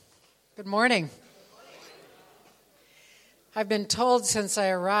Good morning. I've been told since I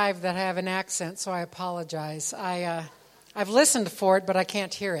arrived that I have an accent, so I apologize. I've listened for it, but I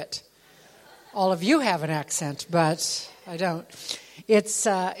can't hear it. All of you have an accent, but I don't. It's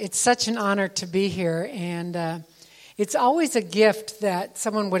such an honor to be here, and it's always a gift that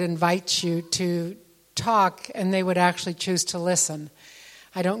someone would invite you to talk and they would actually choose to listen.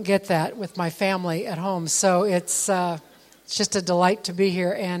 I don't get that with my family at home, so it's just a delight to be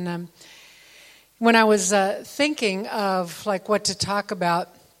here. And when I was thinking of what to talk about,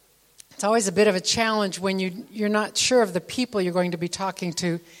 it's always a bit of a challenge when you're not sure of the people you're going to be talking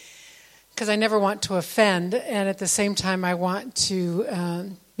to, because I never want to offend, and at the same time I want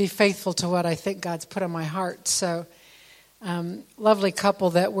to be faithful to what I think God's put on my heart. So, lovely couple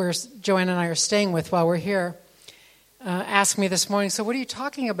that Joanne and I are staying with while we're here asked me this morning, "So what are you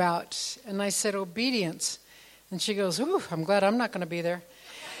talking about?" And I said, "Obedience." And she goes, "Ooh, I'm glad I'm not going to be there."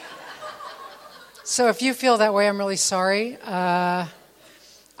 So if you feel that way, I'm really sorry. I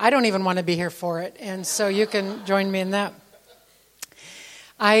don't even want to be here for it, and so you can join me in that.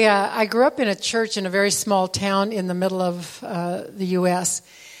 I grew up in a church in a very small town in the middle of the U.S.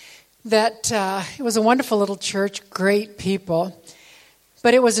 It was a wonderful little church, great people,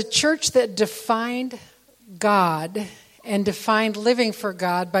 but it was a church that defined God and defined living for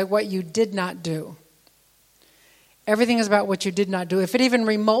God by what you did not do. Everything is about what you did not do. If it even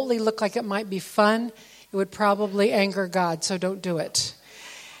remotely looked like it might be fun, it would probably anger God, so don't do it.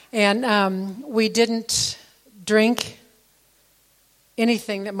 And we didn't drink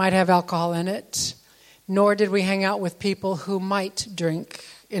anything that might have alcohol in it, nor did we hang out with people who might drink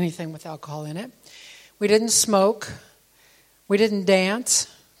anything with alcohol in it. We didn't smoke. We didn't dance,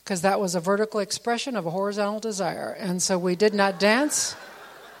 because that was a vertical expression of a horizontal desire. And so we did not dance.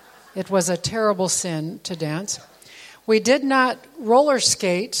 It was a terrible sin to dance. We did not roller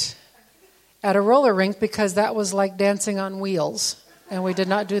skate at a roller rink, because that was like dancing on wheels, and we did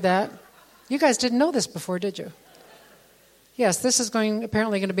not do that. You guys didn't know this before, did you? Yes, this is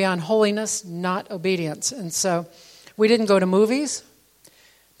apparently going to be on holiness, not obedience. And so we didn't go to movies,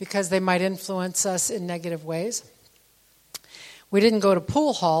 because they might influence us in negative ways. We didn't go to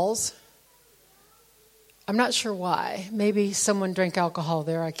pool halls. I'm not sure why. Maybe someone drank alcohol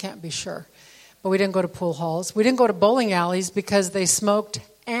there. I can't be sure. But we didn't go to pool halls. We didn't go to bowling alleys, because they smoked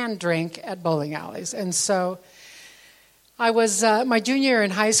and drank at bowling alleys. And so I was, my junior year in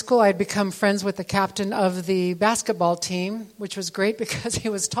high school, I'd become friends with the captain of the basketball team, which was great because he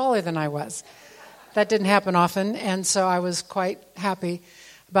was taller than I was. That didn't happen often, and so I was quite happy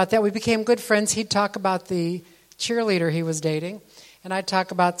about that. We became good friends. He'd talk about the cheerleader he was dating, and I'd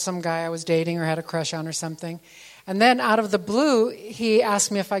talk about some guy I was dating or had a crush on or something. And then out of the blue, he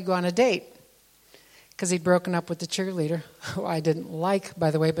asked me if I'd go on a date, because he'd broken up with the cheerleader, who I didn't like, by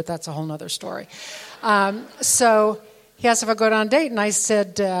the way, but that's a whole other story. So he asked if I'd go on a date, and I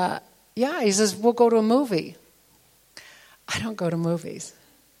said, yeah. He says, we'll go to a movie. I don't go to movies.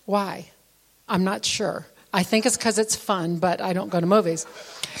 Why? I'm not sure. I think it's because it's fun, but I don't go to movies.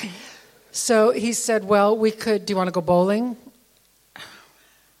 So he said, well, do you want to go bowling?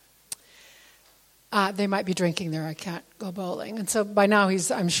 They might be drinking there. I can't go bowling. And so by now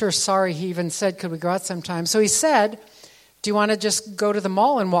I'm sure, sorry. He even said, could we go out sometime? So he said, do you want to just go to the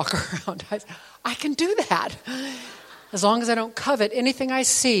mall and walk around? I can do that. As long as I don't covet anything I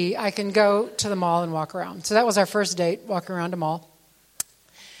see, I can go to the mall and walk around. So that was our first date, walking around a mall.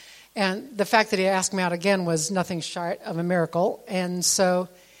 And the fact that he asked me out again was nothing short of a miracle. And so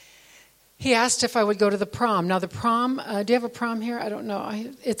he asked if I would go to the prom. Now the prom, do you have a prom here? I don't know.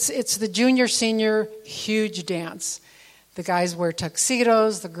 It's the junior-senior huge dance. The guys wear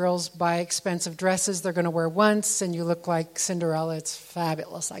tuxedos. The girls buy expensive dresses they're going to wear once, and you look like Cinderella. It's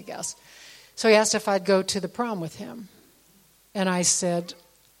fabulous, I guess. So he asked if I'd go to the prom with him. And I said,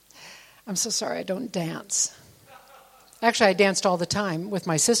 I'm so sorry, I don't dance. Actually, I danced all the time with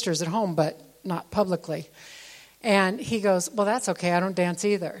my sisters at home, but not publicly. And he goes, well, that's okay, I don't dance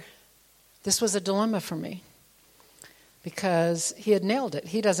either. This was a dilemma for me, because he had nailed it.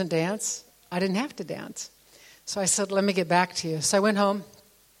 He doesn't dance. I didn't have to dance. So I said, let me get back to you. So I went home,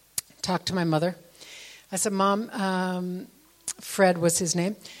 talked to my mother. I said, Mom, Fred was his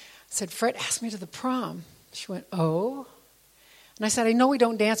name. I said, Fred asked me to the prom. She went, oh? And I said, I know we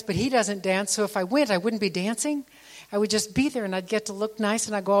don't dance, but he doesn't dance, so if I went, I wouldn't be dancing. I would just be there, and I'd get to look nice,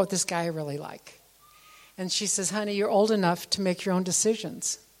 and I'd go out with this guy I really like. And she says, honey, you're old enough to make your own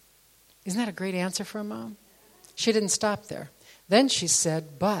decisions. Isn't that a great answer for a mom? She didn't stop there. Then she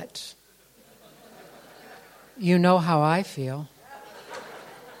said, but you know how I feel.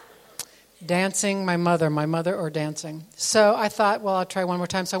 Dancing, my mother or dancing. So I thought, well, I'll try one more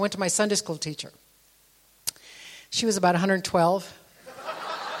time. So I went to my Sunday school teacher. She was about 112,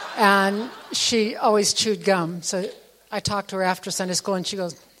 and she always chewed gum. So I talked to her after Sunday school, and she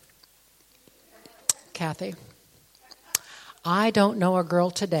goes, Kathy, I don't know a girl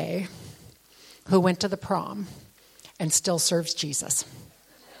today who went to the prom and still serves Jesus.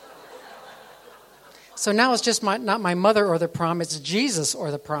 So now it's just not my mother or the prom, it's Jesus or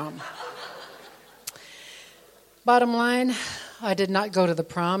the prom. Bottom line, I did not go to the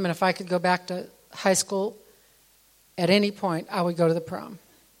prom, and if I could go back to high school at any point, I would go to the prom.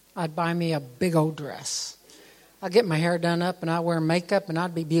 I'd buy me a big old dress. I'd get my hair done up, and I'd wear makeup, and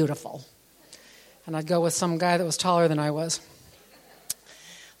I'd be beautiful. And I'd go with some guy that was taller than I was.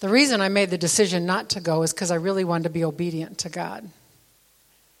 The reason I made the decision not to go is because I really wanted to be obedient to God.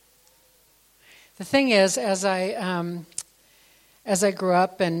 The thing is, as I grew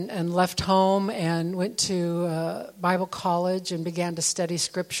up and left home and went to Bible college and began to study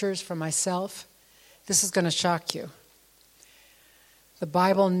scriptures for myself, this is going to shock you. The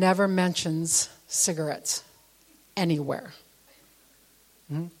Bible never mentions cigarettes anywhere.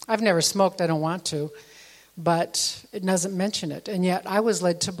 I've never smoked, I don't want to, but it doesn't mention it. And yet I was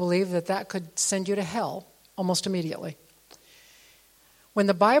led to believe that could send you to hell almost immediately. When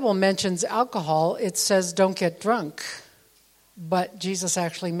the Bible mentions alcohol, it says don't get drunk, but Jesus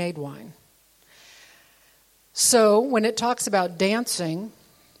actually made wine. So when it talks about dancing,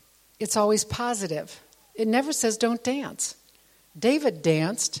 it's always positive. It never says don't dance. David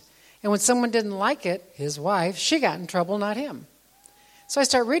danced, and when someone didn't like it, his wife, she got in trouble, not him. So I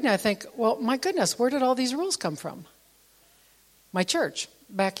start reading, I think, well, my goodness, where did all these rules come from? My church,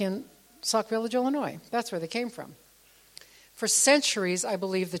 back in Sauk Village, Illinois. That's where they came from. For centuries, I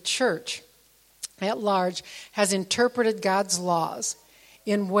believe the church at large has interpreted God's laws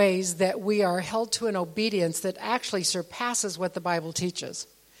in ways that we are held to an obedience that actually surpasses what the Bible teaches.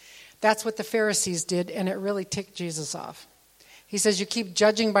 That's what the Pharisees did, and it really ticked Jesus off. He says you keep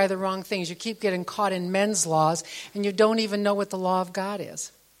judging by the wrong things. You keep getting caught in men's laws, and you don't even know what the law of God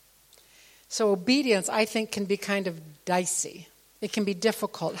is. So obedience, I think, can be kind of dicey. It can be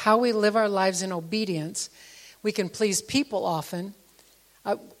difficult. How we live our lives in obedience, we can please people often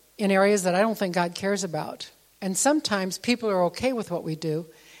in areas that I don't think God cares about. And sometimes people are okay with what we do,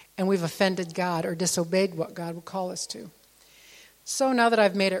 and we've offended God or disobeyed what God would call us to. So now that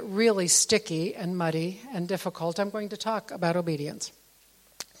I've made it really sticky and muddy and difficult, I'm going to talk about obedience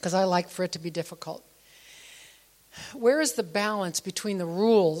because I like for it to be difficult. Where is the balance between the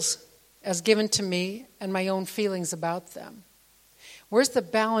rules as given to me and my own feelings about them? Where's the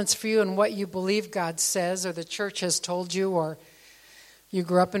balance for you in what you believe God says or the church has told you, or you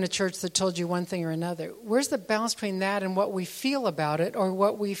grew up in a church that told you one thing or another? Where's the balance between that and what we feel about it, or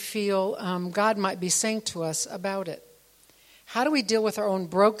what we feel God might be saying to us about it? How do we deal with our own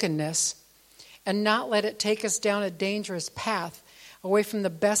brokenness and not let it take us down a dangerous path away from the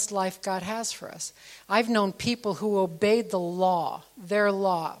best life God has for us? I've known people who obeyed the law, their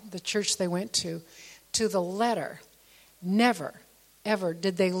law, the church they went to the letter. Never, ever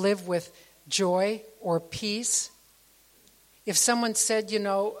did they live with joy or peace. If someone said,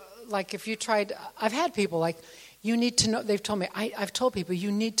 like if you tried, I've had people like, you need to know, they've told me, I've told people,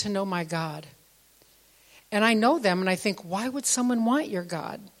 you need to know my God. And I know them, and I think, why would someone want your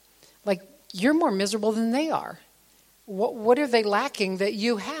God? Like, you're more miserable than they are. What are they lacking that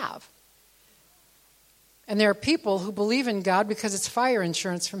you have? And there are people who believe in God because it's fire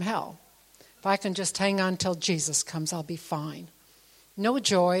insurance from hell. If I can just hang on till Jesus comes, I'll be fine. No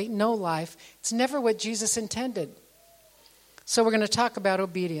joy, no life. It's never what Jesus intended. So we're going to talk about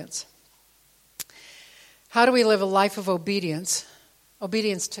obedience. How do we live a life of obedience?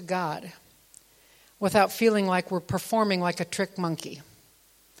 Obedience to God, without feeling like we're performing like a trick monkey.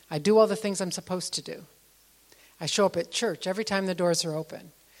 I do all the things I'm supposed to do. I show up at church every time the doors are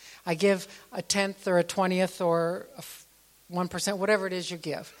open. I give a 10th or a 20th or 1%, whatever it is you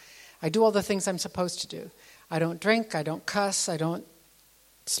give. I do all the things I'm supposed to do. I don't drink, I don't cuss, I don't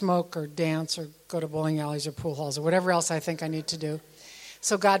smoke or dance or go to bowling alleys or pool halls or whatever else I think I need to do.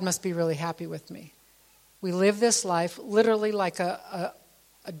 So God must be really happy with me. We live this life literally like a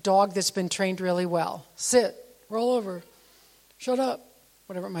dog that's been trained really well. Sit, roll over, shut up,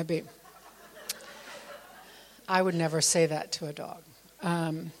 whatever it might be. I would never say that to a dog.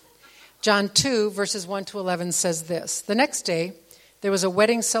 John 2, verses 1 to 11 says this. The next day, there was a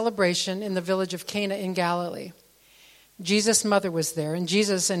wedding celebration in the village of Cana in Galilee. Jesus' mother was there, and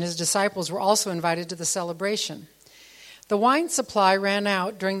Jesus and his disciples were also invited to the celebration. The wine supply ran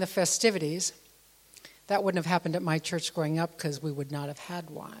out during the festivities. That wouldn't have happened at my church growing up because we would not have had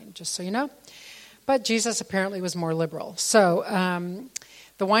wine, just so you know. But Jesus apparently was more liberal. So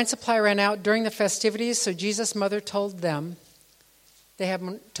the wine supply ran out during the festivities, so Jesus' mother told him they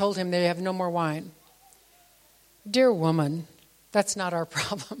have no more wine. Dear woman, that's not our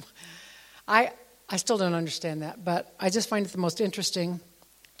problem. I still don't understand that, but I just find it the most interesting.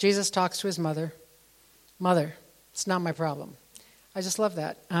 Jesus talks to his mother. Mother, it's not my problem. I just love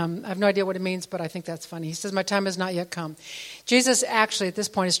that. I have no idea what it means, but I think that's funny. He says, my time has not yet come. Jesus actually at this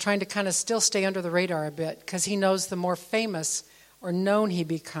point is trying to kind of still stay under the radar a bit because he knows the more famous or known he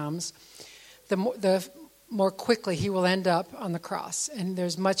becomes, the more quickly he will end up on the cross. And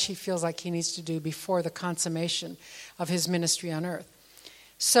there's much he feels like he needs to do before the consummation of his ministry on earth.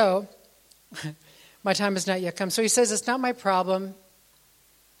 So, my time has not yet come. So he says, it's not my problem.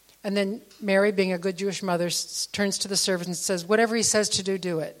 And then Mary, being a good Jewish mother, turns to the servant and says, whatever he says to do,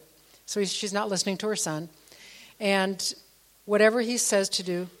 do it. So she's not listening to her son. And whatever he says to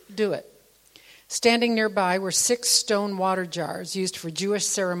do, do it. Standing nearby were 6 stone water jars used for Jewish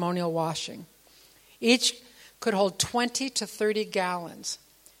ceremonial washing. Each could hold 20 to 30 gallons.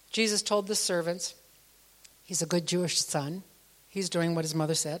 Jesus told the servants, he's a good Jewish son. He's doing what his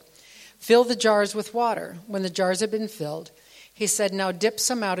mother said. Fill the jars with water. When the jars had been filled, he said, now dip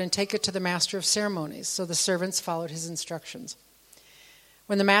some out and take it to the master of ceremonies. So the servants followed his instructions.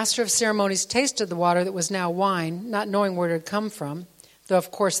 When the master of ceremonies tasted the water that was now wine, not knowing where it had come from, though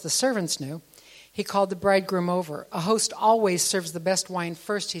of course the servants knew, he called the bridegroom over. A host always serves the best wine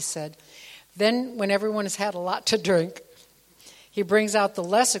first, he said. Then, when everyone has had a lot to drink, he brings out the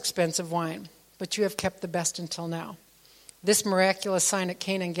less expensive wine. But you have kept the best until now. This miraculous sign at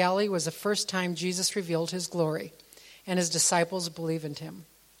Cana in Galilee was the first time Jesus revealed his glory, and his disciples believed in him.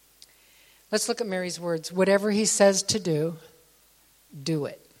 Let's look at Mary's words. Whatever he says to do, do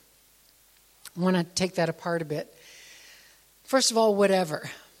it. I want to take that apart a bit. First of all, whatever.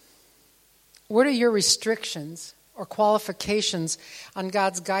 What are your restrictions or qualifications on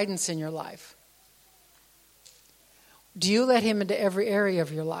God's guidance in your life? Do you let him into every area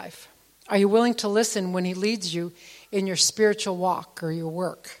of your life? Are you willing to listen when he leads you in your spiritual walk or your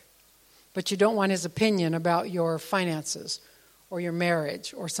work, but you don't want his opinion about your finances or your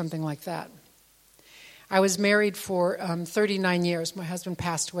marriage or something like that? I was married for 39 years. My husband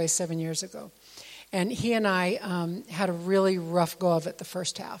passed away 7 years ago. And he and I had a really rough go of it the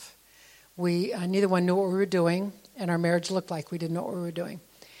first half. We neither one knew what we were doing, and our marriage looked like we didn't know what we were doing.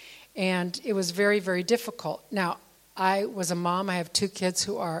 And it was very, very difficult. Now, I was a mom. I have 2 kids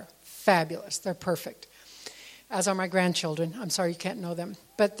who are fabulous. They're perfect, as are my grandchildren. I'm sorry you can't know them.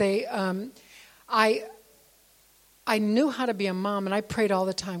 But I knew how to be a mom, and I prayed all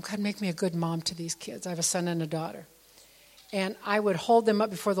the time, God, make me a good mom to these kids. I have a son and a daughter. And I would hold them up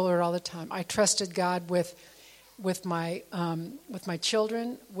before the Lord all the time. I trusted God with my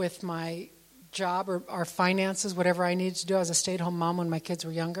children, with my job or our finances, whatever I needed to do. I was a stay-at-home mom when my kids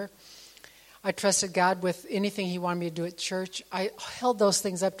were younger. I trusted God with anything he wanted me to do at church. I held those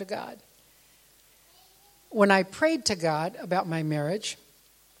things up to God. When I prayed to God about my marriage,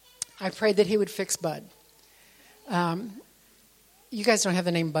 I prayed that he would fix Bud. You guys don't have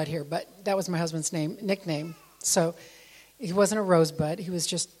the name Bud here, but that was my husband's nickname. So he wasn't a rosebud. He was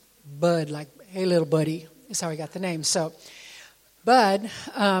just Bud, like, hey, little buddy, is how he got the name. So Bud,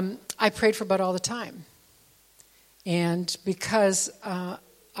 I prayed for Bud all the time. And because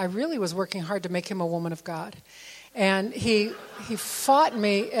I really was working hard to make him a woman of God. And he fought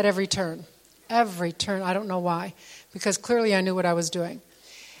me at every turn. Every turn. I don't know why. Because clearly I knew what I was doing.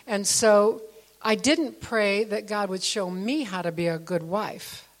 And so I didn't pray that God would show me how to be a good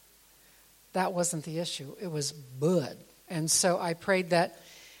wife. That wasn't the issue. It was Bud. And so I prayed that.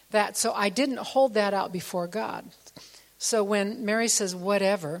 So I didn't hold that out before God. So when Mary says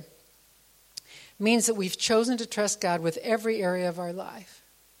whatever, means that we've chosen to trust God with every area of our life.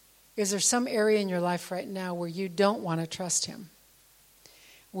 Is there some area in your life right now where you don't want to trust him?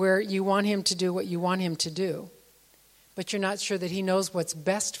 Where you want him to do what you want him to do, but you're not sure that he knows what's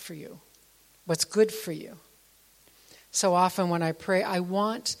best for you, what's good for you? So often when I pray, I've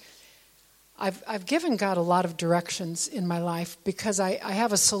given God a lot of directions in my life because I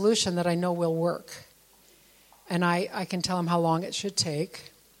have a solution that I know will work. And I can tell him how long it should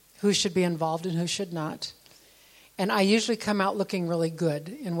take, who should be involved and who should not. And I usually come out looking really good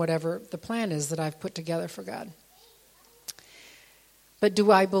in whatever the plan is that I've put together for God. But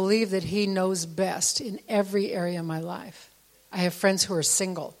do I believe that he knows best in every area of my life? I have friends who are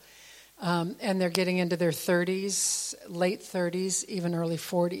single, and they're getting into their 30s, late 30s, even early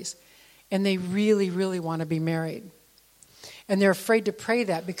 40s. And they really, really want to be married. And they're afraid to pray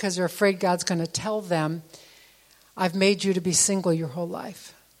that because they're afraid God's going to tell them, I've made you to be single your whole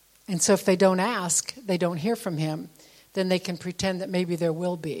life. And so if they don't ask, they don't hear from him, then they can pretend that maybe there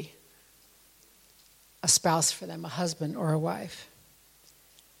will be a spouse for them, a husband or a wife.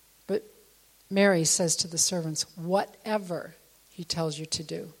 But Mary says to the servants, whatever he tells you to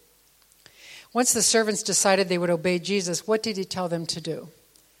do. Once the servants decided they would obey Jesus, what did he tell them to do?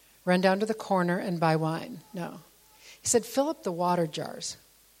 Run down to the corner and buy wine? No. He said, fill up the water jars.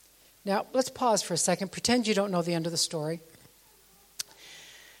 Now, let's pause for a second. Pretend you don't know the end of the story.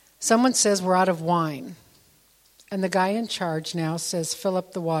 Someone says we're out of wine. And the guy in charge now says, fill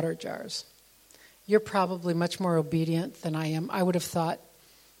up the water jars. You're probably much more obedient than I am. I would have thought,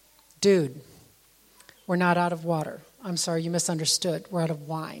 dude, we're not out of water. I'm sorry, you misunderstood. We're out of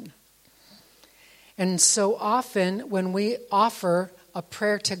wine. And so often when we offer a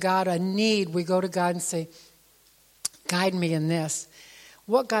prayer to God, a need, we go to God and say, guide me in this.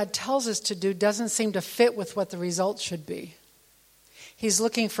 What God tells us to do doesn't seem to fit with what the result should be. He's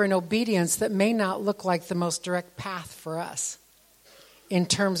looking for an obedience that may not look like the most direct path for us in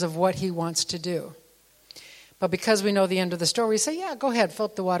terms of what he wants to do. But because we know the end of the story, we say, yeah, go ahead, fill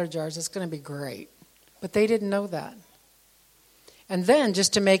up the water jars. It's going to be great. But they didn't know that. And then,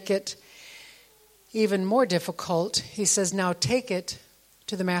 just to make it even more difficult, he says, now take it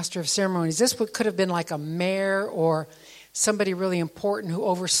to the master of ceremonies. This could have been like a mayor or somebody really important who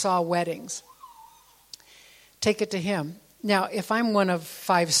oversaw weddings. Take it to him. Now, if I'm one of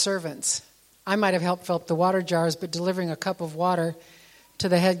 5 servants, I might have helped fill up the water jars, but delivering a cup of water to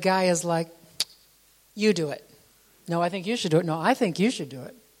the head guy is like, you do it. No, I think you should do it. No, I think you should do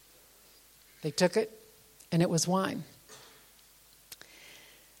it. They took it, and it was wine.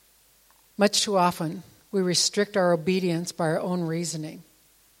 Much too often, we restrict our obedience by our own reasoning.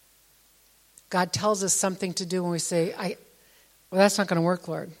 God tells us something to do, and we say, well, that's not going to work,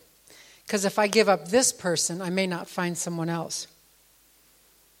 Lord. Because if I give up this person, I may not find someone else.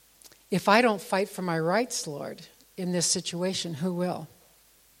 If I don't fight for my rights, Lord, in this situation, who will?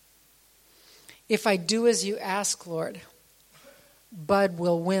 If I do as you ask, Lord, Bud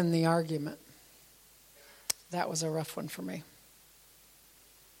will win the argument. That was a rough one for me.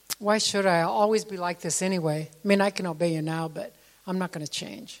 Why should I? I'll always be like this anyway. I mean, I can obey you now, but I'm not going to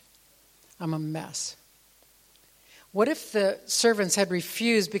change. I'm a mess. What if the servants had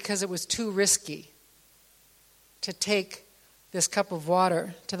refused because it was too risky to take this cup of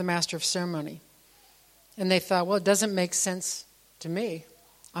water to the master of ceremony? And they thought, well, it doesn't make sense to me.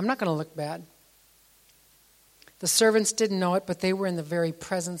 I'm not going to look bad. The servants didn't know it, but they were in the very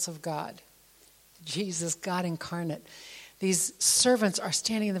presence of God. Jesus, God incarnate. These servants are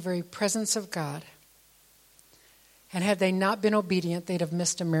standing in the very presence of God. And had they not been obedient, they'd have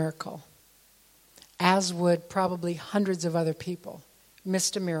missed a miracle. As would probably hundreds of other people.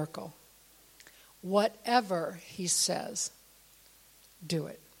 Missed a miracle. Whatever he says, do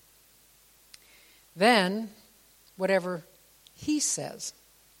it. Then, whatever he says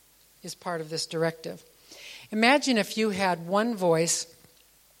is part of this directive. Imagine if you had one voice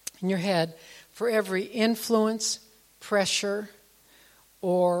in your head for every influence, pressure,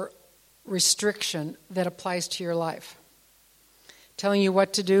 or restriction that applies to your life. Telling you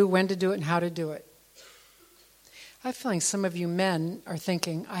what to do, when to do it, and how to do it. I have a feeling some of you men are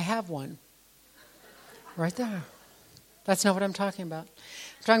thinking, I have one. Right there. That's not what I'm talking about.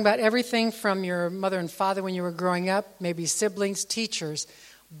 I'm talking about everything from your mother and father when you were growing up, maybe siblings, teachers,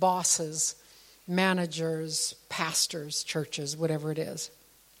 bosses, managers, pastors, churches, whatever it is.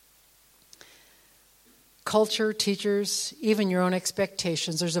 Culture, teachers, even your own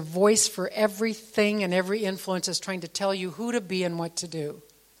expectations. There's a voice for everything and every influence is trying to tell you who to be and what to do.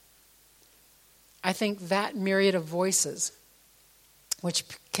 I think that myriad of voices, which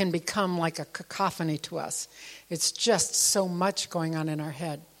can become like a cacophony to us, it's just so much going on in our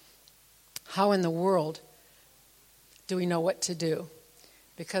head. How in the world do we know what to do?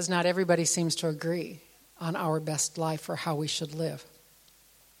 Because not everybody seems to agree on our best life or how we should live.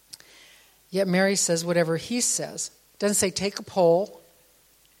 Yet Mary says whatever he says. Doesn't say take a poll.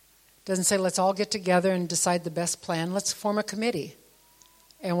 Doesn't say let's all get together and decide the best plan. Let's form a committee.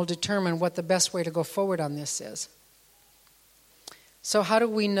 And we'll determine what the best way to go forward on this is. So how do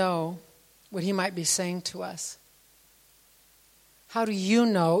we know what he might be saying to us? How do you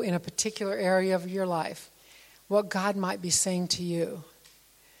know in a particular area of your life what God might be saying to you?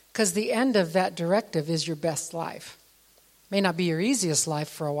 Because the end of that directive is your best life. It may not be your easiest life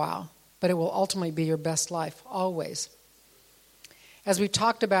for a while, but it will ultimately be your best life, always. As we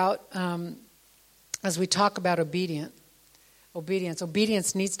talk about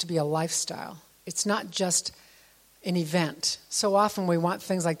obedience needs to be a lifestyle. It's not just an event. So often we want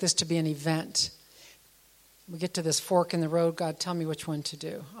things like this to be an event. We get to this fork in the road, God, tell me which one to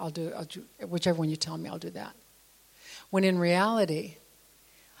do. I'll do whichever one you tell me, I'll do that. When in reality,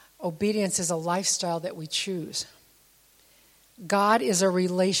 obedience is a lifestyle that we choose. God is a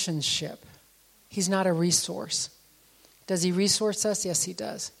relationship. He's not a resource. Does he resource us? Yes, he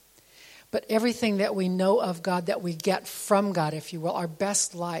does. But everything that we know of God, that we get from God, if you will, our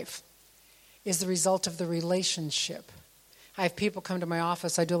best life, is the result of the relationship. I have people come to my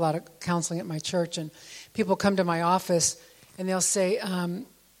office. I do a lot of counseling at my church, and people come to my office, and they'll say,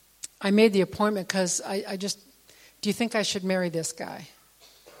 I made the appointment because I just, do you think I should marry this guy?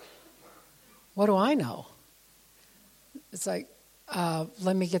 What do I know? It's like,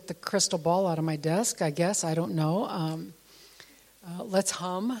 let me get the crystal ball out of my desk, I guess. I don't know. Let's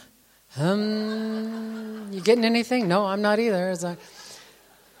hum. You getting anything? No, I'm not either.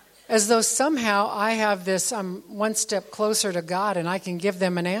 As though somehow I have this, I'm one step closer to God and I can give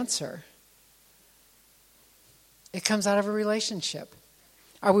them an answer. It comes out of a relationship.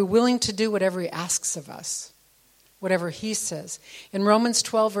 Are we willing to do whatever he asks of us? Whatever he says. In Romans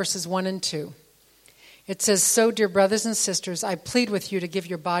 12, verses 1 and 2, it says, so, dear brothers and sisters, I plead with you to give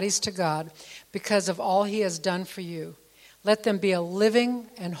your bodies to God because of all he has done for you. Let them be a living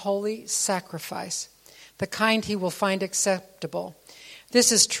and holy sacrifice, the kind he will find acceptable.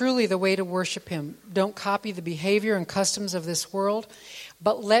 This is truly the way to worship him. Don't copy the behavior and customs of this world,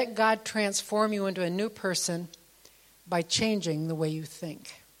 but let God transform you into a new person by changing the way you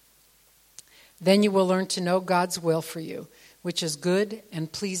think. Then you will learn to know God's will for you, which is good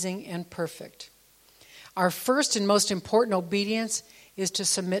and pleasing and perfect. Our first and most important obedience is to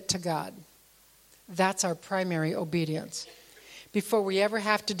submit to God. That's our primary obedience. Before we ever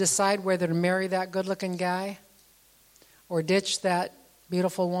have to decide whether to marry that good-looking guy or ditch that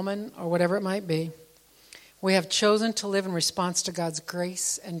beautiful woman or whatever it might be, we have chosen to live in response to God's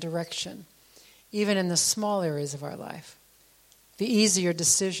grace and direction, even in the small areas of our life, the easier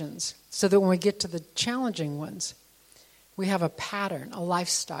decisions, so that when we get to the challenging ones, we have a pattern, a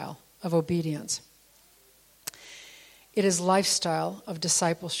lifestyle of obedience. It is lifestyle of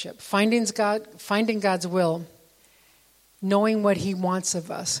discipleship. Finding God's will, knowing what he wants of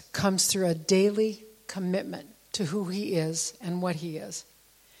us, comes through a daily commitment to who he is and what he is.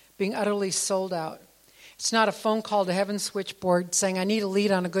 Being utterly sold out. It's not a phone call to heaven's switchboard saying, I need a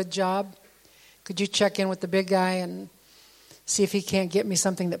lead on a good job. Could you check in with the big guy and see if he can't get me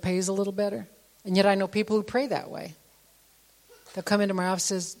something that pays a little better? And yet I know people who pray that way. They'll come into my office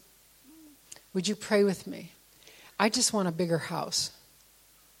and say, would you pray with me? I just want a bigger house.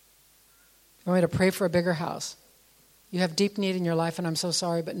 You want me to pray for a bigger house? You have deep need in your life, and I'm so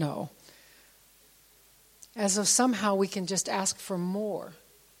sorry, but no. As though somehow we can just ask for more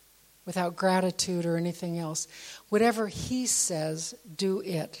without gratitude or anything else. Whatever he says, do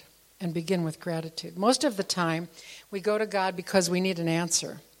it, and begin with gratitude. Most of the time, we go to God because we need an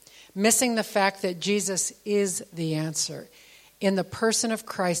answer, missing the fact that Jesus is the answer. In the person of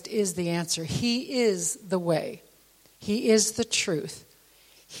Christ is the answer. He is the way. He is the truth.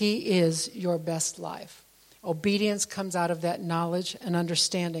 He is your best life. Obedience comes out of that knowledge and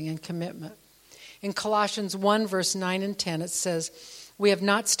understanding and commitment. In Colossians 1, verse 9 and 10, it says, we have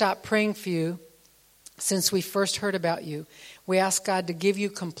not stopped praying for you since we first heard about you. We ask God to give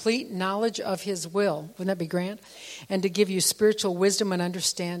you complete knowledge of his will. Wouldn't that be grand? And to give you spiritual wisdom and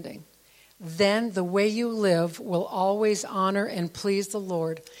understanding. Then the way you live will always honor and please the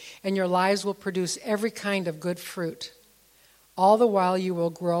Lord, and your lives will produce every kind of good fruit. All the while you will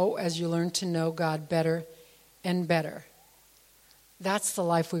grow as you learn to know God better and better. That's the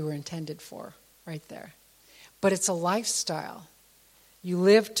life we were intended for, right there. But it's a lifestyle. You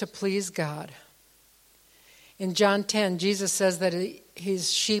live to please God. In John 10, Jesus says that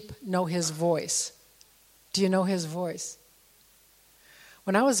his sheep know his voice. Do you know his voice?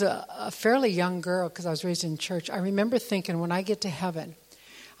 When I was a fairly young girl, because I was raised in church, I remember thinking, when I get to heaven,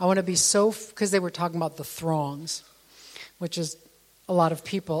 I want to be so, because they were talking about the throngs, which is a lot of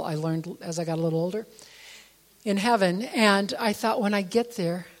people I learned as I got a little older, in heaven. And I thought, when I get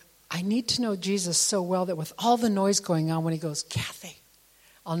there, I need to know Jesus so well that with all the noise going on, when he goes, Kathy,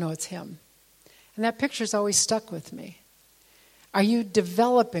 I'll know it's him. And that picture's always stuck with me. Are you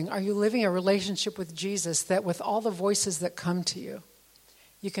living a relationship with Jesus that with all the voices that come to you,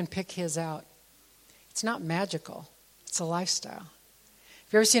 you can pick his out? It's not magical. It's a lifestyle.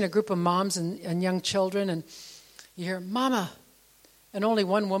 Have you ever seen a group of moms and young children and you hear, Mama, and only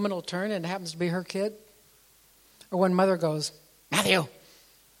one woman will turn and it happens to be her kid? Or one mother goes, Matthew,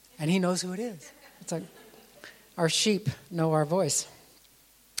 and he knows who it is. It's like our sheep know our voice.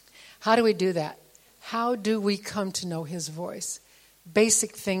 How do we do that? How do we come to know his voice?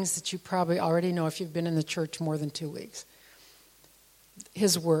 Basic things that you probably already know if you've been in the church more than 2 weeks.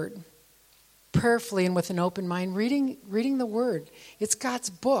 His word. Prayerfully and with an open mind, reading the word. It's God's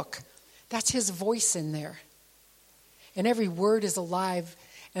book. That's his voice in there. And every word is alive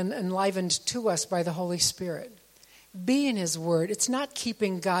and enlivened to us by the Holy Spirit. Be in his word. It's not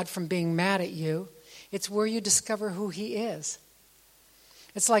keeping God from being mad at you. It's where you discover who he is.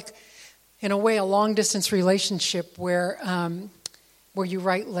 It's like, in a way, a long-distance relationship where you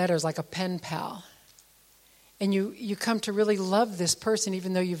write letters like a pen pal. And you come to really love this person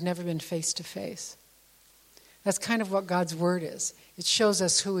even though you've never been face-to-face. That's kind of what God's word is. It shows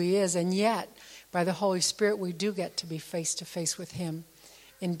us who he is, and yet, by the Holy Spirit, we do get to be face-to-face with him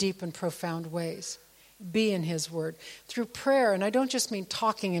in deep and profound ways. Be in his word. Through prayer, and I don't just mean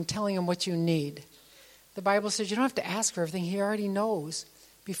talking and telling him what you need. The Bible says you don't have to ask for everything. He already knows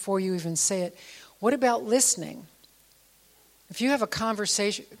before you even say it. What about listening? If you have a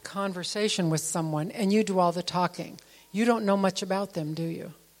conversation with someone and you do all the talking, you don't know much about them, do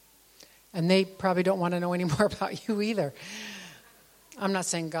you? And they probably don't want to know any more about you either. I'm not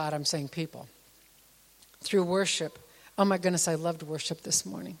saying God, I'm saying people. Through worship. Oh my goodness, I loved worship this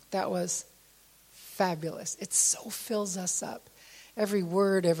morning. That was fabulous. It so fills us up. Every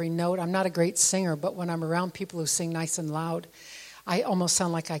word, every note. I'm not a great singer, but when I'm around people who sing nice and loud, I almost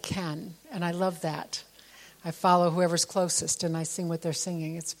sound like I can. And I love that. I follow whoever's closest and I sing what they're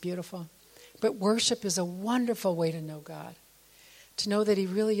singing. It's beautiful. But worship is a wonderful way to know God. To know that he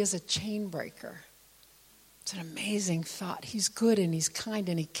really is a chain breaker. It's an amazing thought. He's good and he's kind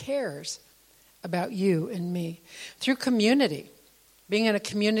and he cares about you and me. Through community. Being in a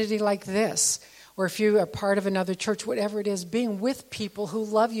community like this. Or if you are part of another church, whatever it is. Being with people who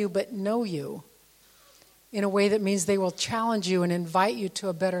love you but know you. In a way that means they will challenge you and invite you to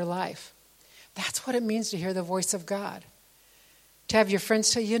a better life. That's what it means to hear the voice of God. To have your friends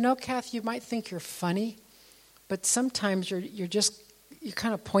say, you know, Kath, you might think you're funny, but sometimes you're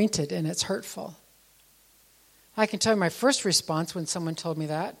kind of pointed and it's hurtful. I can tell you my first response when someone told me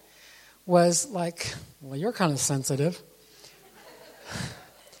that was like, well, you're kind of sensitive.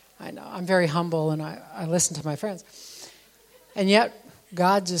 I know, I'm very humble and I listen to my friends. And yet,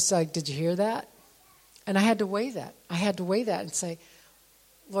 God just like, did you hear that? And I had to weigh that. I had to weigh that and say,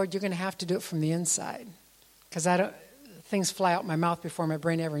 Lord, you're going to have to do it from the inside. Because things fly out my mouth before my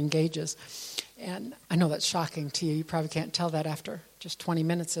brain ever engages. And I know that's shocking to you. You probably can't tell that after just 20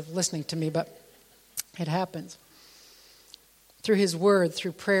 minutes of listening to me, but it happens. Through his word,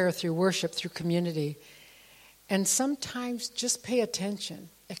 through prayer, through worship, through community. And sometimes just pay attention.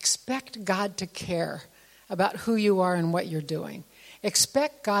 Expect God to care about who you are and what you're doing.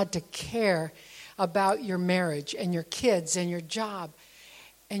 Expect God to care about your marriage and your kids and your job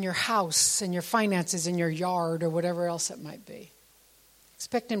and your house and your finances and your yard or whatever else it might be.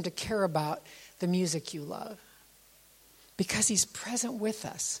 Expect him to care about the music you love. Because he's present with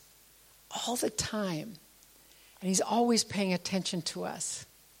us all the time. And he's always paying attention to us.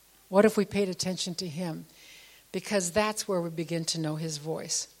 What if we paid attention to him? Because that's where we begin to know his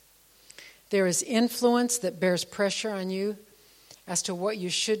voice. There is influence that bears pressure on you as to what you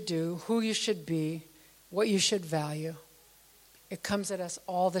should do, who you should be, what you should value. It comes at us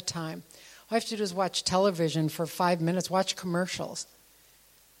all the time. All I have to do is watch television for 5 minutes, watch commercials.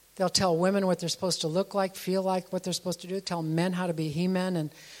 They'll tell women what they're supposed to look like, feel like, what they're supposed to do, tell men how to be he-men and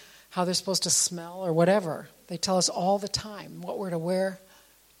how they're supposed to smell or whatever. They tell us all the time what we're to wear,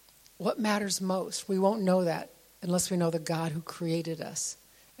 what matters most. We won't know that unless we know the God who created us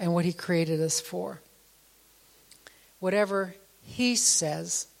and what he created us for. Whatever he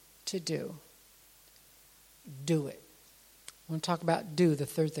says to do, do it. I want to talk about do, the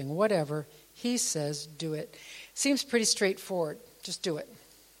third thing. Whatever he says, do it. Seems pretty straightforward. Just do it.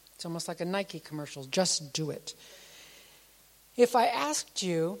 It's almost like a Nike commercial. Just do it. If I asked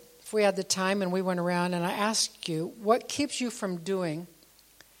you, if we had the time and we went around and I asked you, what keeps you from doing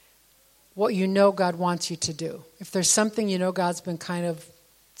what you know God wants you to do? If there's something you know God's been kind of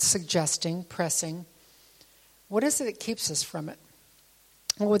suggesting, pressing, what is it that keeps us from it?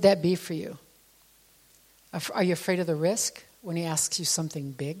 What would that be for you? Are you afraid of the risk when he asks you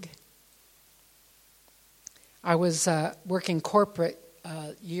something big? I was working corporate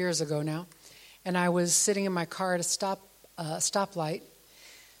years ago now, and I was sitting in my car at a stoplight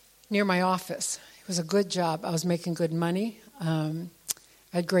near my office. It was a good job. I was making good money. I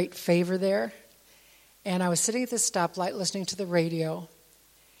had great favor there. And I was sitting at this stoplight listening to the radio,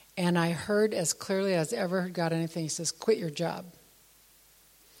 and I heard as clearly as I ever heard God anything. He says, quit your job.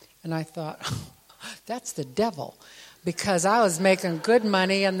 And I thought, that's the devil, because I was making good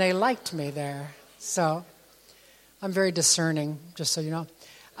money and they liked me there. So I'm very discerning, just so you know.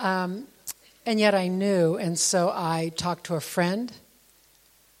 And yet I knew, and so I talked to a friend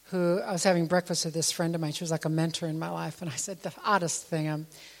who, I was having breakfast with this friend of mine. She was like a mentor in my life. And I said, the oddest thing, I'm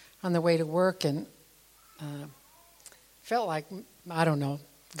on the way to work and felt like, I don't know,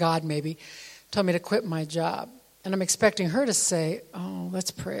 God maybe told me to quit my job. And I'm expecting her to say, oh, let's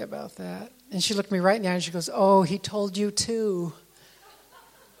pray about that. And she looked me right in the eye and she goes, oh, he told you too.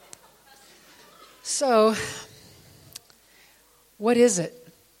 So, what is it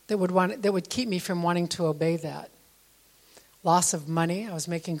that would keep me from wanting to obey that? Loss of money. I was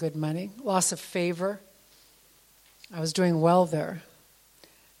making good money. Loss of favor. I was doing well there.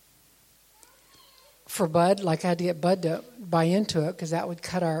 For Bud, like I had to get Bud to buy into it because that would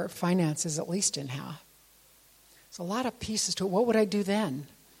cut our finances at least in half. There's a lot of pieces to it. What would I do then?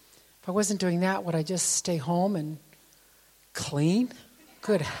 If I wasn't doing that, would I just stay home and clean?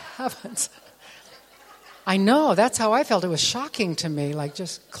 Good heavens. I know, that's how I felt. It was shocking to me, like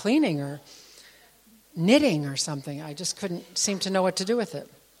just cleaning or knitting or something. I just couldn't seem to know what to do with it.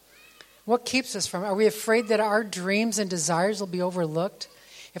 What keeps us from it? Are we afraid that our dreams and desires will be overlooked?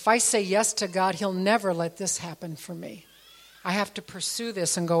 If I say yes to God, He'll never let this happen for me. I have to pursue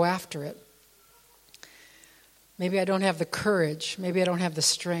this and go after it. Maybe I don't have the courage. Maybe I don't have the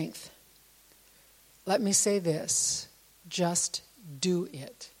strength. Let me say this. Just do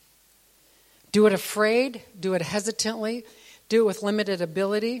it. Do it afraid. Do it hesitantly. Do it with limited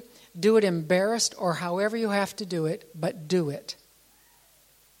ability. Do it embarrassed or however you have to do it, but do it.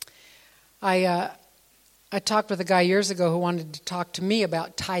 I talked with a guy years ago who wanted to talk to me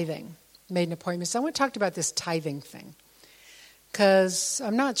about tithing. Made an appointment. So I want to talk about this tithing thing. Because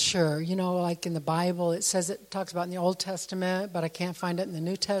I'm not sure, like in the Bible, it says it talks about in the Old Testament, but I can't find it in the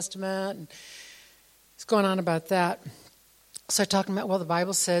New Testament. And it's going on about that. So I talked about, well, the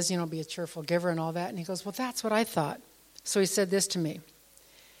Bible says, be a cheerful giver and all that. And he goes, well, that's what I thought. So he said this to me.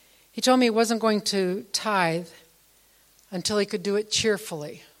 He told me he wasn't going to tithe until he could do it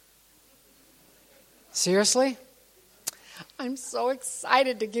cheerfully. Seriously? I'm so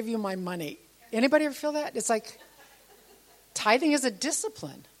excited to give you my money. Anybody ever feel that? It's like tithing is a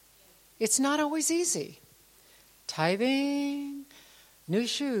discipline. It's not always easy. Tithing, new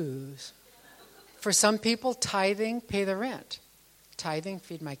shoes. For some people, tithing, pay the rent. Tithing,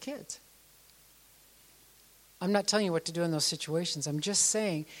 feed my kids. I'm not telling you what to do in those situations. I'm just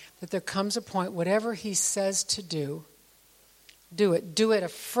saying that there comes a point, whatever He says to do it. Do it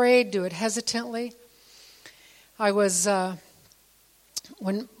afraid, do it hesitantly. I was,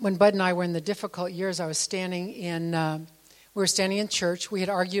 when Bud and I were in the difficult years, I was standing in, we were standing in church. We had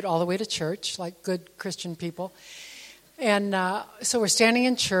argued all the way to church, like good Christian people. And so we're standing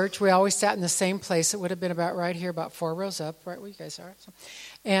in church. We always sat in the same place. It would have been about right here, about 4 rows up, right where you guys are.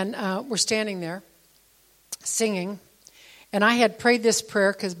 And we're standing there, singing. And I had prayed this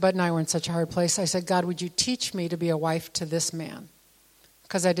prayer because Bud and I were in such a hard place. I said, God, would you teach me to be a wife to this man?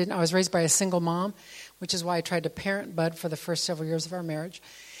 Because I was raised by a single mom, which is why I tried to parent Bud for the first several years of our marriage.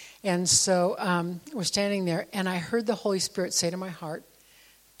 And so we're standing there, and I heard the Holy Spirit say to my heart,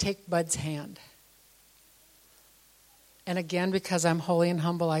 take Bud's hand. And again, because I'm holy and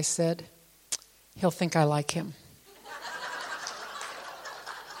humble, I said, he'll think I like him.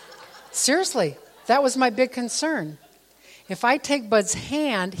 Seriously, that was my big concern. If I take Bud's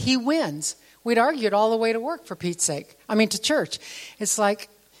hand, he wins. We'd argued all the way to work, for Pete's sake. To church. It's like,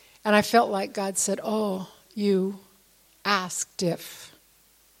 and I felt like God said, oh, you asked if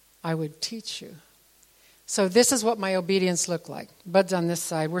I would teach you. So this is what my obedience looked like. Bud's on this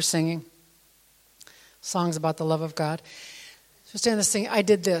side. We're singing songs about the love of God. So standing there singing, I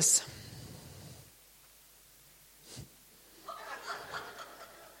did this.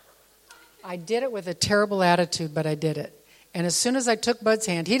 I did it with a terrible attitude, but I did it. And as soon as I took Bud's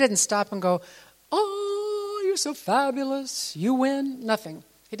hand, he didn't stop and go, oh, you're so fabulous, you win. Nothing.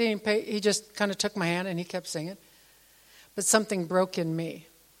 He didn't even pay. He just kind of took my hand and he kept singing. But something broke in me.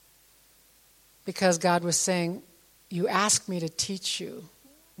 Because God was saying, you asked me to teach you.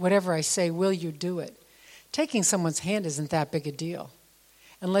 Whatever I say, will you do it? Taking someone's hand isn't that big a deal.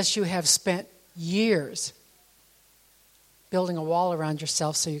 Unless you have spent years building a wall around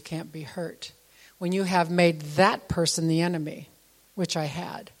yourself so you can't be hurt. When you have made that person the enemy, which I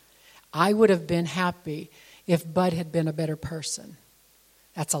had, I would have been happy if Bud had been a better person.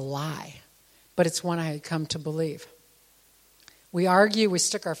 That's a lie, but it's one I had come to believe. We argue, we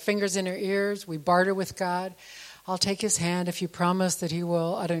stick our fingers in our ears, we barter with God. I'll take his hand if you promise that he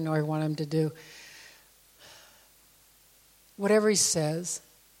will. I don't know what I want him to do. Whatever he says,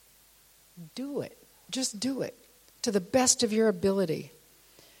 do it. Just do it to the best of your ability.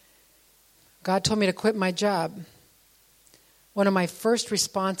 God told me to quit my job. One of my first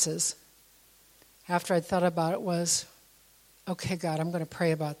responses after I'd thought about it was, okay, God, I'm going to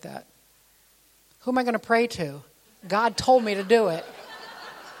pray about that. Who am I going to pray to? God told me to do it.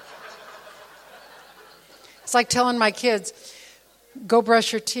 It's like telling my kids, go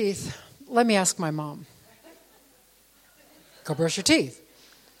brush your teeth. Let me ask my mom. Go brush your teeth.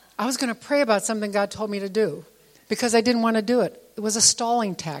 I was going to pray about something God told me to do because I didn't want to do it. It was a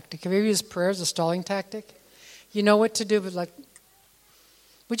stalling tactic. Have you ever used prayer as a stalling tactic? You know what to do, but like,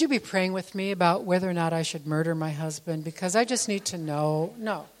 would you be praying with me about whether or not I should murder my husband? Because I just need to know.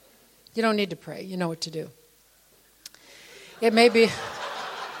 No, you don't need to pray. You know what to do. It may be,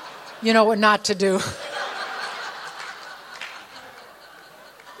 you know what not to do.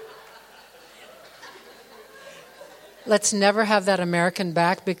 Let's never have that American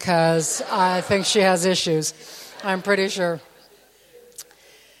back because I think she has issues. I'm pretty sure.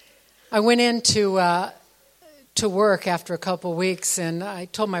 I went into to work after a couple weeks, and I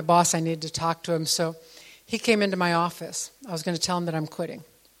told my boss I needed to talk to him. So he came into my office. I was going to tell him that I'm quitting.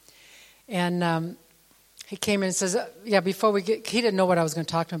 And he came in and says, before we get, he didn't know what I was going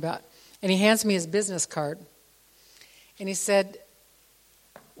to talk to him about. And he hands me his business card. And he said,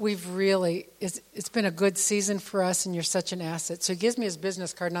 it's been a good season for us, and you're such an asset. So he gives me his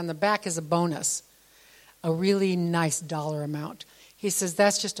business card, and on the back is a bonus, a really nice dollar amount. He says,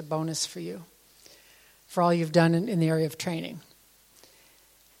 that's just a bonus for you, for all you've done in the area of training.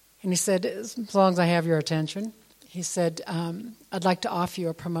 And he said, as long as I have your attention, he said, I'd like to offer you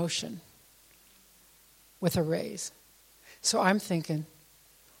a promotion with a raise. So I'm thinking,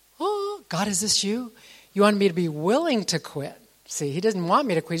 oh, God, is this you? You want me to be willing to quit? See, he doesn't want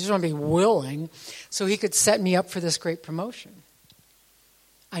me to quit. He just wants me to be willing so he could set me up for this great promotion.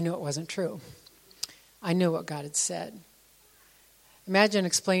 I knew it wasn't true. I knew what God had said. Imagine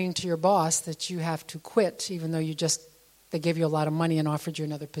explaining to your boss that you have to quit even though they gave you a lot of money and offered you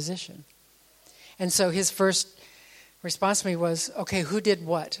another position. And so his first response to me was, okay, who did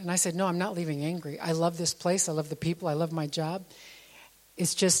what? And I said, no, I'm not leaving angry. I love this place. I love the people. I love my job.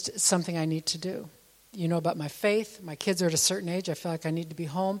 It's just something I need to do. You know about my faith. My kids are at a certain age. I feel like I need to be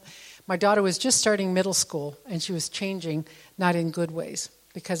home. My daughter was just starting middle school, and she was changing, not in good ways,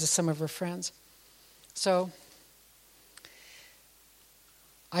 because of some of her friends. So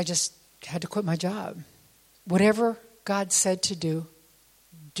I just had to quit my job. Whatever God said to do,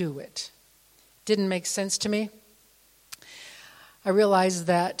 do it. Didn't make sense to me. I realized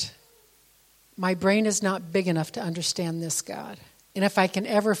that my brain is not big enough to understand this God. And if I can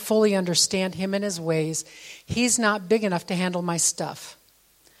ever fully understand him and his ways, he's not big enough to handle my stuff.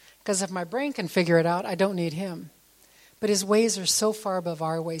 Because if my brain can figure it out, I don't need him. But his ways are so far above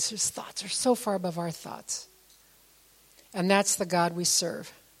our ways. His thoughts are so far above our thoughts. And that's the God we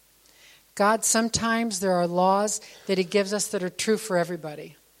serve. God, sometimes there are laws that he gives us that are true for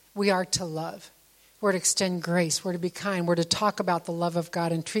everybody. We are to love. We're to extend grace. We're to be kind. We're to talk about the love of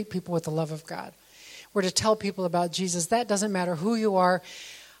God and treat people with the love of God. We're to tell people about Jesus. That doesn't matter who you are,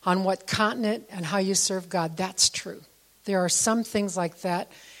 on what continent, and how you serve God. That's true. There are some things like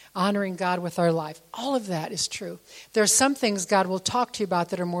that, honoring God with our life. All of that is true. There are some things God will talk to you about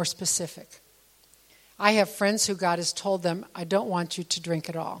that are more specific. I have friends who God has told them, I don't want you to drink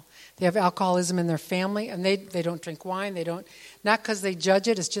at all. They have alcoholism in their family, and they don't drink wine. They don't, not because they judge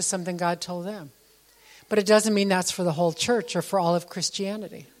it, it's just something God told them. But it doesn't mean that's for the whole church or for all of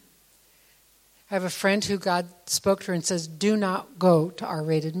Christianity. I have a friend who God spoke to her and says, do not go to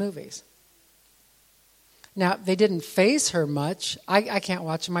R-rated movies. Now, they didn't faze her much. I can't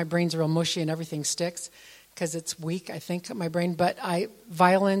watch them. My brain's real mushy and everything sticks because it's weak, I think, my brain. But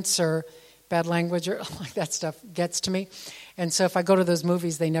violence or bad language or like that stuff gets to me. And so if I go to those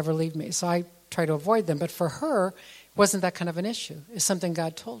movies, they never leave me. So I try to avoid them. But for her, it wasn't that kind of an issue. It's something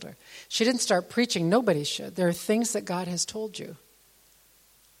God told her. She didn't start preaching. Nobody should. There are things that God has told you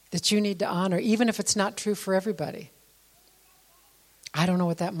that you need to honor, even if it's not true for everybody. I don't know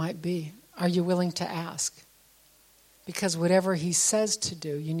what that might be. Are you willing to ask? Because whatever he says to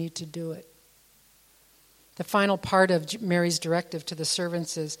do, you need to do it. The final part of Mary's directive to the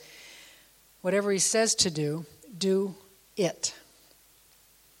servants is, whatever he says to do, do it.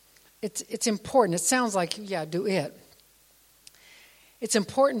 It's important. It sounds like, do it. It's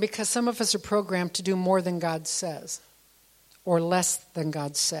important because some of us are programmed to do more than God says, or less than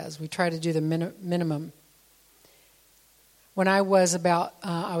God says. We try to do the minimum. When I was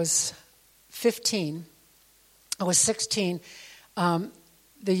I was 15, I was 16,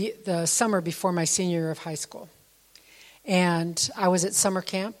 the summer before my senior year of high school. And I was at summer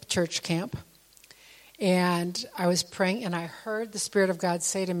camp, church camp. And I was praying, and I heard the Spirit of God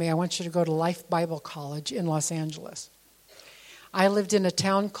say to me, I want you to go to Life Bible College in Los Angeles. I lived in a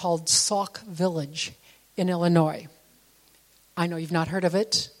town called Sauk Village in Illinois. I know you've not heard of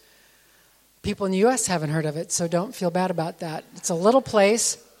it. People in the U.S. haven't heard of it, so don't feel bad about that. It's a little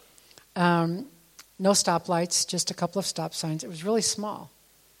place, no stoplights, just a couple of stop signs. It was really small.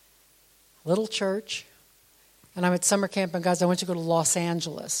 Little church. And I'm at summer camp, and God said, I want you to go to Los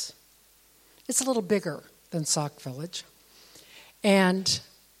Angeles. It's a little bigger than Sauk Village. And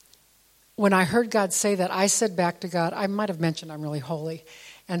when I heard God say that, I said back to God, I might have mentioned I'm really holy.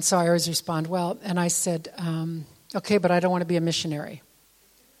 And so I always respond, well, and I said, okay, but I don't want to be a missionary.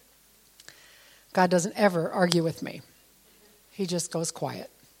 God doesn't ever argue with me. He just goes quiet.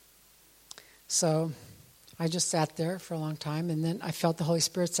 So I just sat there for a long time, and then I felt the Holy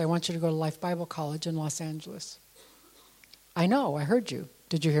Spirit say, I want you to go to Life Bible College in Los Angeles. I know, I heard you.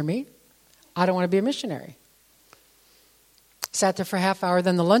 Did you hear me? I don't want to be a missionary. Sat there for a half hour,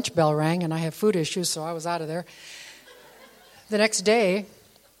 then the lunch bell rang, and I have food issues, so I was out of there. The next day,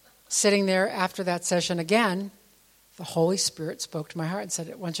 sitting there after that session again, the Holy Spirit spoke to my heart and said,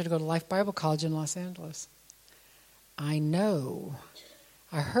 I want you to go to Life Bible College in Los Angeles. I know.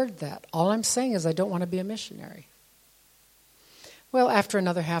 I heard that. All I'm saying is I don't want to be a missionary. Well, after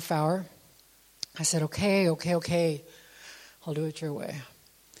another half hour, I said, okay, I'll do it your way.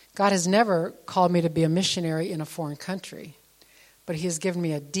 God has never called me to be a missionary in a foreign country, but He has given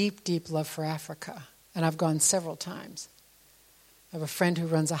me a deep, deep love for Africa, and I've gone several times. I have a friend who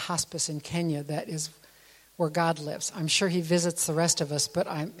runs a hospice in Kenya that is where God lives. I'm sure He visits the rest of us, but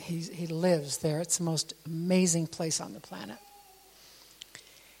He lives there. It's the most amazing place on the planet.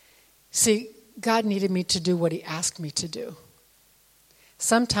 See, God needed me to do what He asked me to do.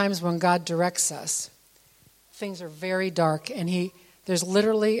 Sometimes when God directs us, things are very dark, and there's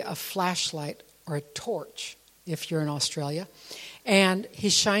literally a flashlight or a torch, if you're in Australia, and He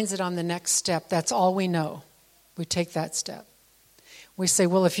shines it on the next step. That's all we know. We take that step. We say,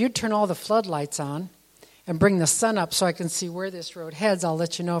 well, if you turn all the floodlights on and bring the sun up so I can see where this road heads, I'll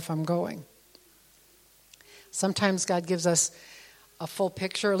let you know if I'm going. Sometimes God gives us a full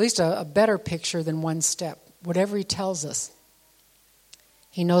picture, at least a better picture than one step. Whatever He tells us,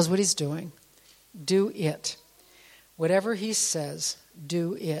 He knows what He's doing. Do it. Whatever He says,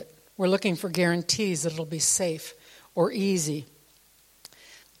 do it. We're looking for guarantees that it'll be safe or easy.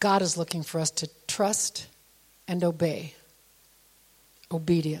 God is looking for us to trust and obey.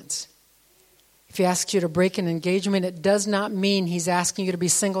 Obedience. If He asks you to break an engagement, it does not mean He's asking you to be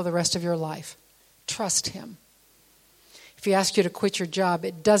single the rest of your life. Trust Him. If He asks you to quit your job,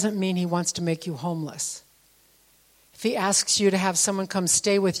 it doesn't mean He wants to make you homeless. If He asks you to have someone come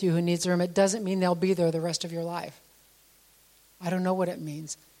stay with you who needs a room, it doesn't mean they'll be there the rest of your life. I don't know what it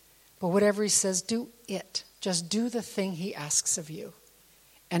means. But whatever He says, do it. Just do the thing He asks of you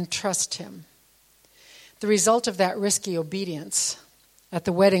and trust Him. The result of that risky obedience at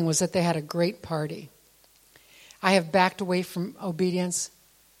the wedding was that they had a great party. I have backed away from obedience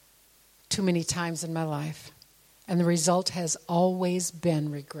too many times in my life. And the result has always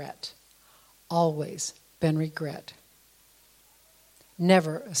been regret. Always been regret.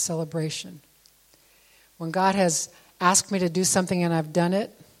 Never a celebration. When God has asked me to do something and I've done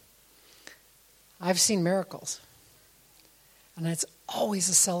it, I've seen miracles. And it's always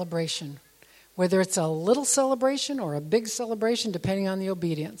a celebration. Whether it's a little celebration or a big celebration, depending on the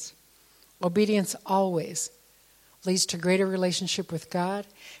obedience. Obedience always leads to greater relationship with God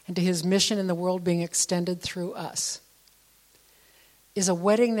and to His mission in the world being extended through us. Is a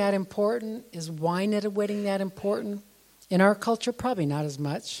wedding that important? Is wine at a wedding that important? In our culture, probably not as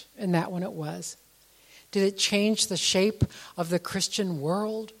much. In that one it was. Did it change the shape of the Christian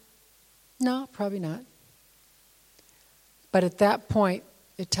world? No, probably not. But at that point,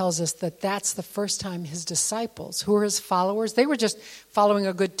 it tells us that that's the first time His disciples, who were His followers, they were just following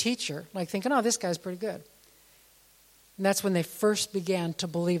a good teacher, like thinking, oh, this guy's pretty good. And that's when they first began to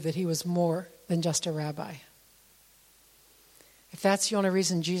believe that He was more than just a rabbi. If that's the only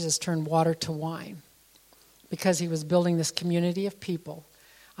reason Jesus turned water to wine, because He was building this community of people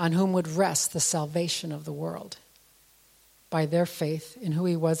on whom would rest the salvation of the world by their faith in who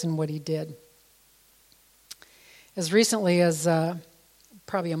He was and what He did. As recently as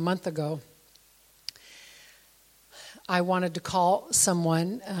probably a month ago, I wanted to call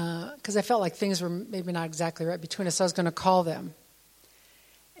someone because I felt like things were maybe not exactly right between us. So I was going to call them.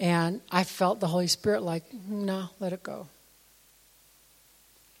 And I felt the Holy Spirit like, no, let it go.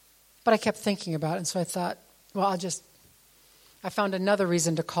 But I kept thinking about it, and so I thought, well, I found another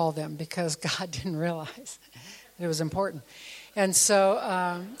reason to call them because God didn't realize it was important. And so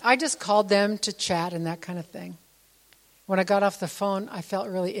I just called them to chat and that kind of thing. When I got off the phone, I felt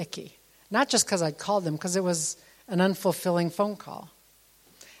really icky. Not just because I called them, because it was an unfulfilling phone call.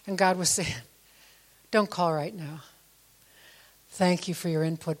 And God was saying, don't call right now. Thank you for your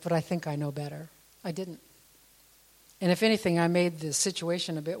input, but I think I know better. I didn't. And if anything, I made the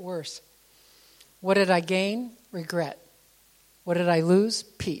situation a bit worse. What did I gain? Regret. What did I lose?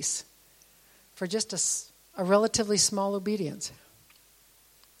 Peace. For just a relatively small obedience.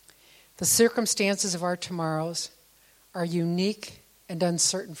 The circumstances of our tomorrows are unique and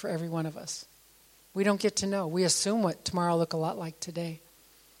uncertain for every one of us. We don't get to know. We assume what tomorrow will look a lot like today.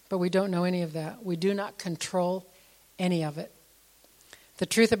 But we don't know any of that. We do not control any of it. The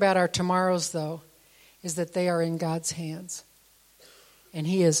truth about our tomorrows, though, is that they are in God's hands. And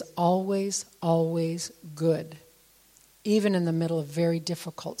He is always, always good, even in the middle of very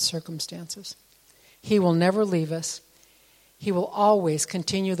difficult circumstances. He will never leave us. He will always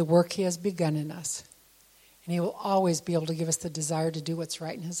continue the work He has begun in us. And He will always be able to give us the desire to do what's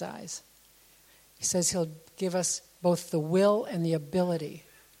right in His eyes. He says He'll give us both the will and the ability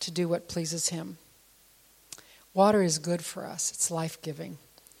to do what pleases Him. Water is good for us. It's life-giving.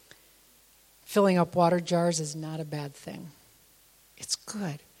 Filling up water jars is not a bad thing. It's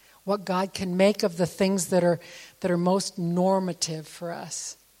good. What God can make of the things that are most normative for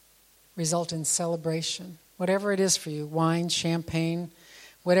us result in celebration. Whatever it is for you, wine, champagne,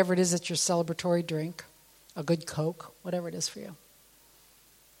 whatever it is that's your celebratory drink, a good Coke, whatever it is for you.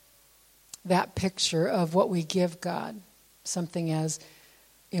 That picture of what we give God, something as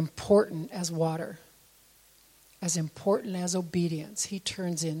important as water, as important as obedience, He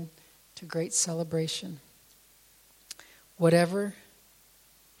turns into great celebration. Whatever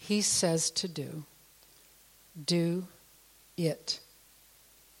He says to do, do it.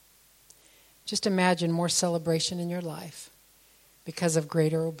 Just imagine more celebration in your life because of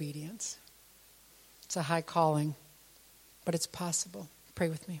greater obedience. It's a high calling, but it's possible. Pray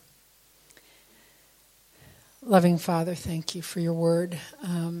with me. Loving Father, thank you for your word.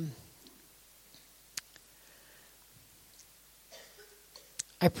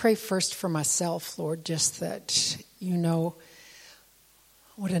 I pray first for myself, Lord, just that you know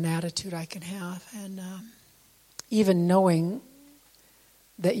what an attitude I can have. And even knowing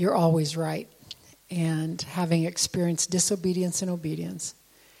that you're always right and having experienced disobedience and obedience,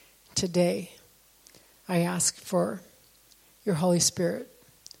 today I ask for your Holy Spirit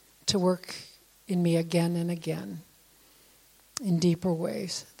to work in me again and again in deeper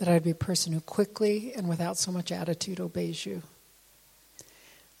ways, that I'd be a person who quickly and without so much attitude obeys you.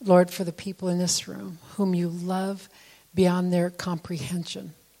 Lord, for the people in this room whom you love beyond their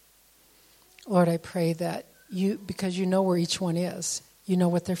comprehension, Lord, I pray that you, because you know where each one is, you know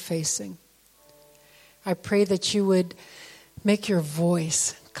what they're facing. I pray that you would make your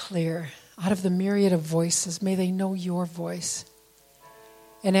voice clear. Out of the myriad of voices, may they know your voice.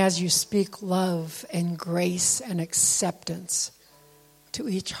 And as you speak love and grace and acceptance to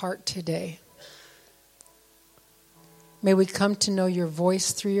each heart today, may we come to know your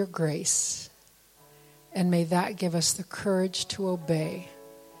voice through your grace. And may that give us the courage to obey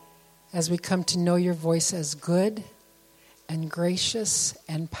as we come to know your voice as good and gracious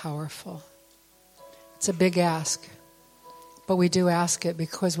and powerful. It's a big ask, but we do ask it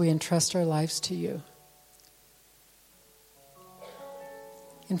because we entrust our lives to you.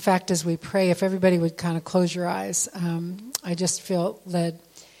 In fact, as we pray, if everybody would kind of close your eyes, I just feel led.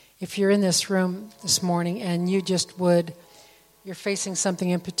 If you're in this room this morning and you're facing something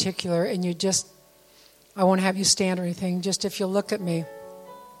in particular and I won't have you stand or anything, just if you'll look at me,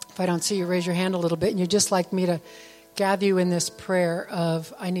 if I don't see you, raise your hand a little bit, and you'd just like me to gather you in this prayer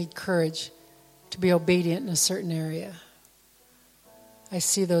of, I need courage to be obedient in a certain area. I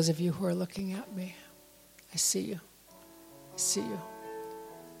see those of you who are looking at me. I see you. I see you.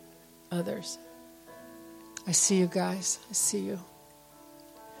 Others. I see you guys. I see you.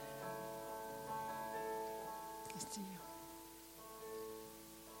 I see you.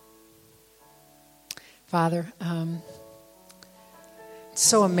 Father, it's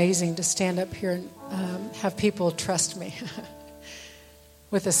so amazing to stand up here and have people trust me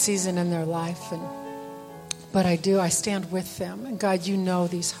with a season in their life. But I stand with them. And God, you know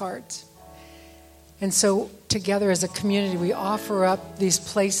these hearts. And so together as a community, we offer up these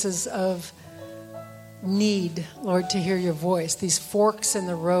places of need, Lord, to hear your voice, these forks in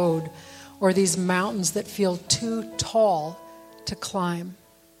the road or these mountains that feel too tall to climb.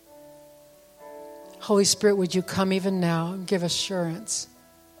 Holy Spirit, would you come even now and give assurance?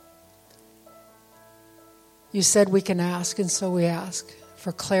 You said we can ask, and so we ask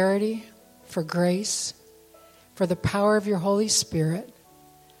for clarity, for grace, for the power of your Holy Spirit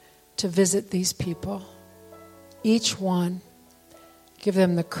to visit these people. Each one, give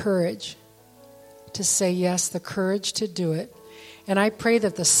them the courage to say yes, the courage to do it. And I pray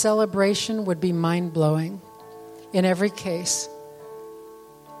that the celebration would be mind-blowing in every case.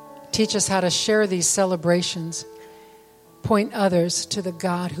 Teach us how to share these celebrations. Point others to the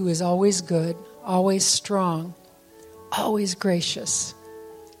God who is always good, always strong, always gracious,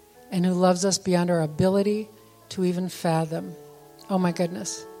 and who loves us beyond our ability to even fathom. Oh my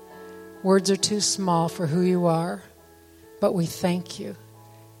goodness. Words are too small for who you are, but we thank you.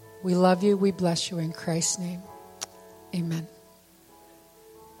 We love you. We bless you in Christ's name. Amen.